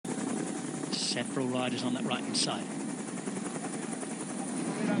Several riders on that right-hand side,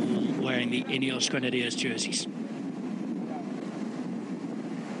 all wearing the Ineos Grenadiers jerseys.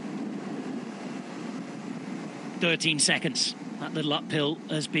 "13 seconds. That little uphill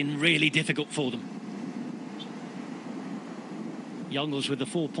has been really difficult for them. Jongels with the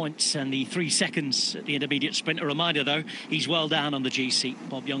 4 points and the 3 seconds at the intermediate sprint. A reminder, though, he's well down on the GC,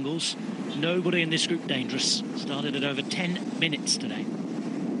 Bob Jongels. Nobody in this group dangerous. Started at over 10 minutes today.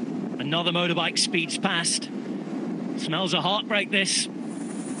 Another motorbike speeds past. Smells a heartbreak, this.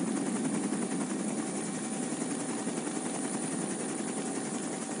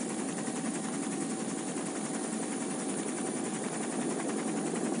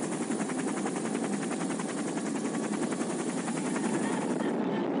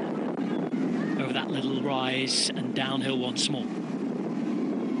 Over that little rise and downhill once more.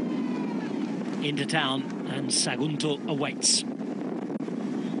 Into town, and Sagunto awaits.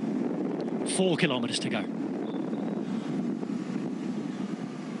 4 kilometres to go. A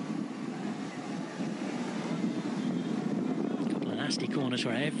couple of nasty corners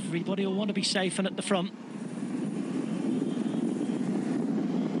where everybody will want to be safe and at the front.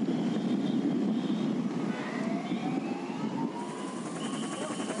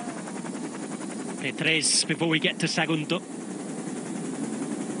 P3 before we get to Sagunto.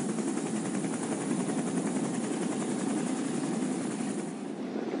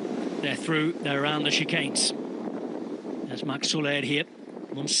 They're through, they're around the chicanes. There's Max Soler here.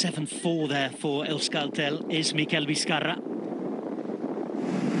 174 there for Euskaltel is Mikel Vizcarra.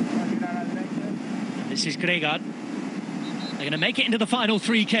 And this is Gregard. They're going to make it into the final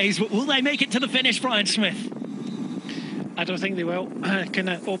 3Ks, but will they make it to the finish, Brian Smith? I don't think they will. Kind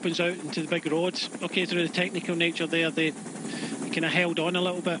of opens out into the big roads. Okay, through the technical nature there, they kind of held on a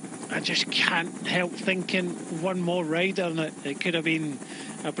little bit. I just can't help thinking one more rider and it could have been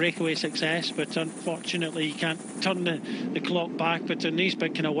a breakaway success, but unfortunately you can't turn the clock back. But on these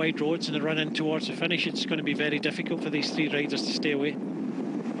big kind of wide roads and the run in towards the finish, it's going to be very difficult for these 3 riders to stay away.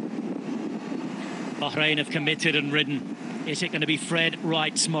 Bahrain have committed and ridden. Is it going to be Fred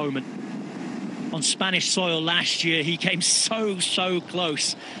Wright's moment? On Spanish soil last year, he came so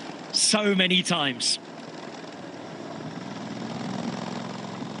close, so many times.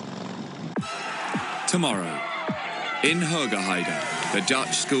 Tomorrow, in Hoogerheide, the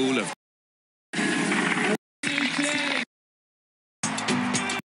Dutch school of...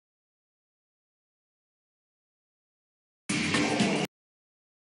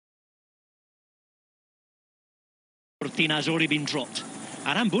 Cortina has already been dropped.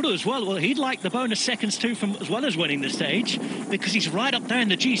 Aramburu as well. Well, he'd like the bonus seconds too, from as well as winning the stage, because he's right up there in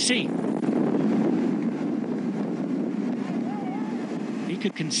the GC. He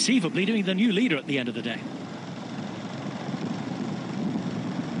could conceivably be the new leader at the end of the day.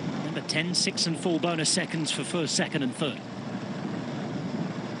 Remember, 10, 6 and 4 bonus seconds for first, second and third.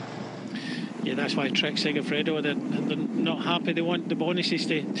 Yeah, that's why Trek Segafredo, they're not happy. They want the bonuses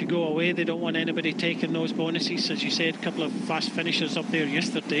to go away. They don't want anybody taking those bonuses. As you said, a couple of fast finishers up there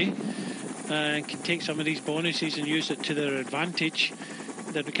yesterday can take some of these bonuses and use it to their advantage.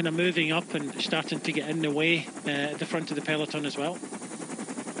 They're kind of moving up and starting to get in the way at the front of the peloton as well.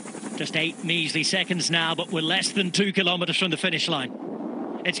 Just 8 measly seconds now, but we're less than 2 kilometres from the finish line.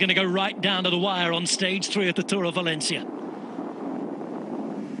 It's going to go right down to the wire on stage 3 of the Tour of Valencia.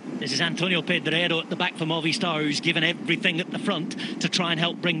 This is Antonio Pedrero at the back for Movistar, who's given everything at the front to try and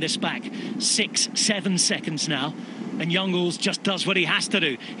help bring this back. 6, 7 seconds now, and Jongels just does what he has to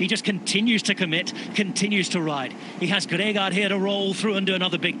do. He just continues to commit, continues to ride. He has Gregard here to roll through and do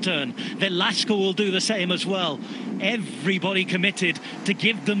another big turn. Velasco will do the same as well. Everybody committed to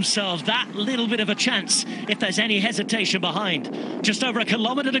give themselves that little bit of a chance if there's any hesitation behind. Just over 1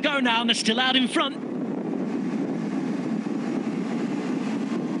 kilometre to go now, and they're still out in front.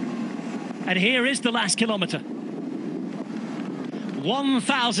 And here is the last kilometre.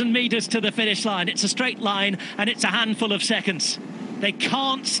 1,000 metres to the finish line. It's a straight line and it's a handful of seconds. They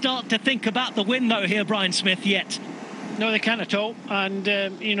can't start to think about the win, though, here, Brian Smith, yet. No, they can't at all. And,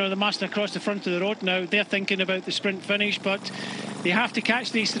 you know, the master across the front of the road now, they're thinking about the sprint finish, but they have to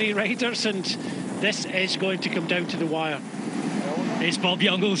catch these 3 riders, and this is going to come down to the wire. It's Bob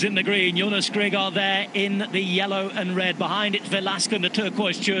Jongels in the green, Jonas Gregard there in the yellow and red. Behind it, Velasco in the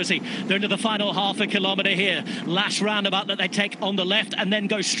turquoise jersey. They're into the final half a kilometre here. Last roundabout that they take on the left and then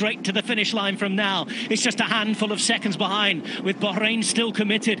go straight to the finish line from now. It's just a handful of seconds behind, with Bahrain still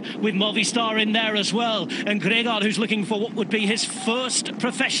committed, with Movistar in there as well. And Gregard, who's looking for what would be his first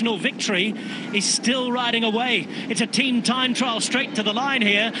professional victory, is still riding away. It's a team time trial straight to the line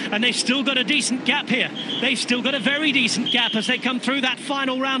here, and they've still got a decent gap here. They've still got a very decent gap as they come through through that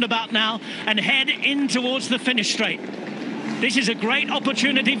final roundabout now and head in towards the finish straight. This is a great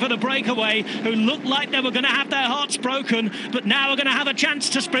opportunity for the breakaway, who looked like they were going to have their hearts broken, but now are going to have a chance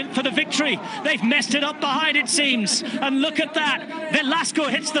to sprint for the victory. They've messed it up behind, it seems. And look at that. Velasco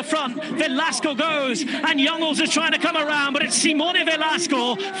hits the front. Velasco goes, and Youngles is trying to come around, but it's Simone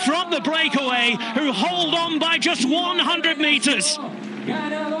Velasco from the breakaway who hold on by just 100 metres.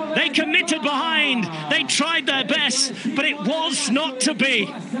 They committed behind. They tried their best, but it was not to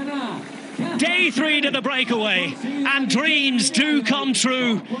be. Day 3 to the breakaway, and dreams do come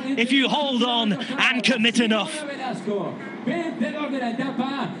true if you hold on and commit enough.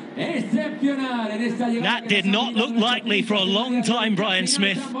 That did not look likely for a long time, Brian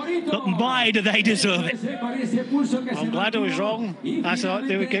Smith, but my, do they deserve it. I'm glad I was wrong. I thought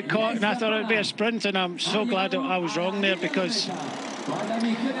they would get caught, and I thought it would be a sprint, and I'm so glad that I was wrong there, because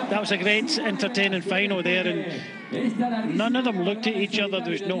that was a great entertaining final there, and none of them looked at each other.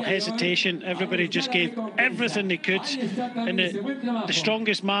 There was no hesitation. Everybody just gave everything they could, and the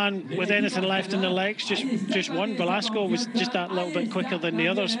strongest man with anything left in the legs just won. Velasco was just that little bit quicker than the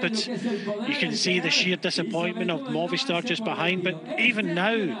others, but you can see the sheer disappointment of Movistar just behind. But even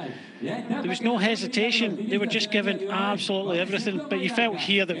now, there was no hesitation. They were just giving absolutely everything. But you felt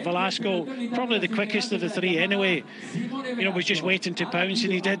here that Velasco, probably the quickest of the three anyway, was just waiting to pounce,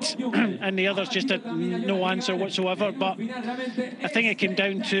 and he did. And the others just had no answer whatsoever. But I think it came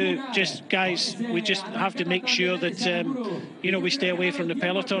down to just, guys, we just have to make sure that, we stay away from the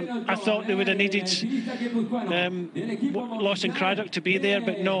peloton. I thought they would have needed Lawson Craddock to be there,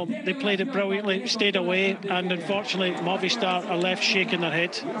 but no, they played it brilliantly, stayed away, and unfortunately Movistar are left shaking their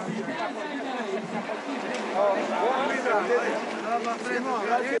head.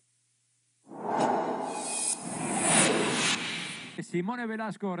 Simone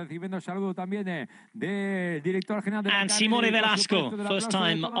Velasco recibiendo saludo también del director general de and Simone Velasco, first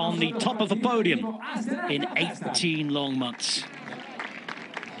time on the top of the podium in 18 long months.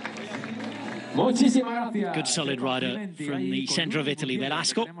 Good solid rider from the centre of Italy,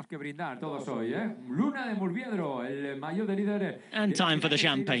 Velasco. And time for the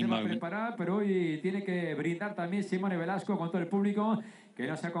champagne moment. Que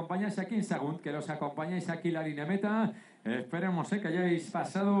nos acompañáis aquí en Sagunt, que los acompañáis aquí en la línea meta. Esperemos que hayáis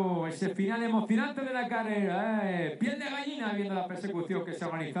pasado ese final emocionante de la carrera. Piel de gallina viendo la persecución que se ha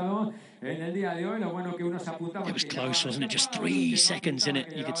organizado en el día de hoy. Lo bueno que uno se apuntaba. It was close, wasn't it? Just 3 seconds in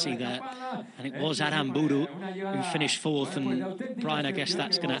it, you could see that. And it was Aramburu who finished fourth. And Brian, I guess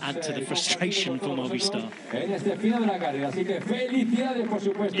that's going to add to the frustration for Movistar.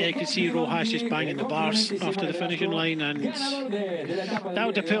 Yeah, you can see Rojas just banging the bars after the finishing line, and that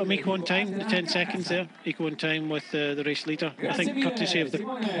would have put him equal in time, the 10 seconds there, equal in time with the race leader. I think courtesy of the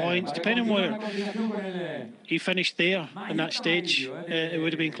points, depending where he finished there in that stage, it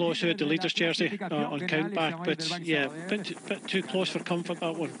would have been closer to the leader's jersey on count back, but yeah, a bit too close for comfort,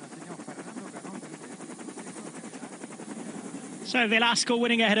 that one. So Velasco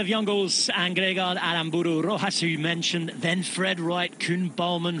winning ahead of Youngles and Gregor Aramburu. Rojas, who you mentioned, then Fred Wright, Kuhn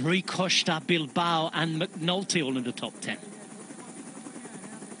Baumann, Rui Costa, Bilbao and McNulty all in the top 10.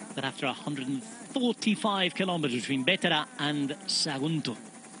 But after 145 kilometres between Bétera and Sagunto.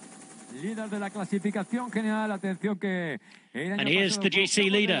 And here's the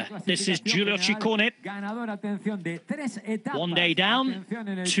GC leader. This is Giulio Ciccone. 1 day down,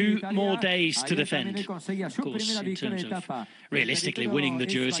 2 more days to defend. Of course, in terms of realistically winning the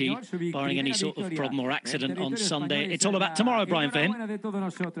jersey, barring any sort of problem or accident on Sunday, it's all about tomorrow, Brian, for him.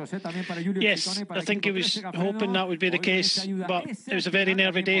 Yes, I think he was hoping that would be the case, but it was a very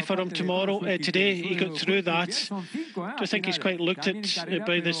nervy day for him today. He got through that. I think he's quite looked at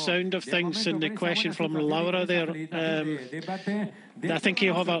by the sound of things, and the question from Laura there. I think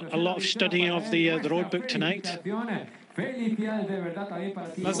he'll have a lot of studying of the road book tonight.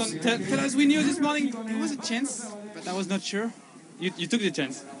 As we knew this morning, there was a chance, but I was not sure. You took the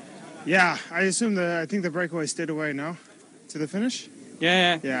chance. Yeah, I think the breakaway stayed away now to the finish.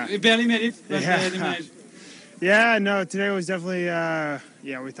 Yeah. We barely made it, but they managed. Yeah, no, today was definitely,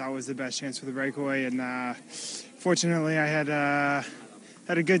 we thought was the best chance for the breakaway, and fortunately I had a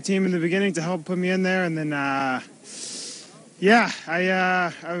good team in the beginning to help put me in there, and then I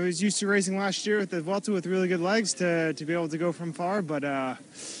was used to racing last year with the Vuelta with really good legs to be able to go from far, but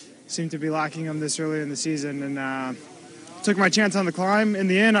seemed to be lacking them this early in the season, and took my chance on the climb. In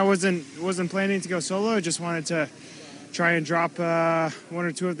the end, I wasn't planning to go solo. I just wanted to try and drop 1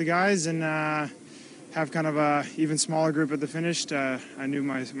 or 2 of the guys and have kind of a even smaller group at the finish. I knew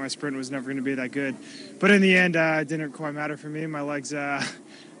my sprint was never going to be that good, but in the end, it didn't quite matter for me. My legs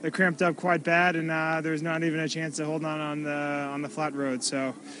cramped up quite bad, and there's not even a chance to hold on the flat road.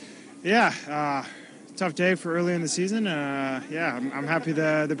 So, yeah, tough day for early in the season. Yeah, I'm happy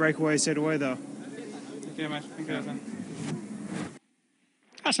the breakaway stayed away though. Thank you very much. Thank you,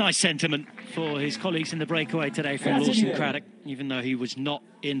 That's nice sentiment for his colleagues in the breakaway today from Lawson Craddock, even though he was not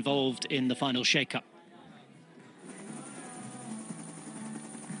involved in the final shake-up.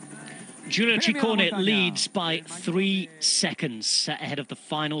 Giulio Ciccone leads by 3 seconds ahead of the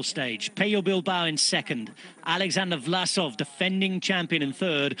final stage. Pello Bilbao in second. Alexander Vlasov, defending champion, in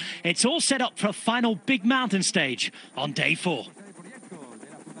third. It's all set up for a final big mountain stage on day 4.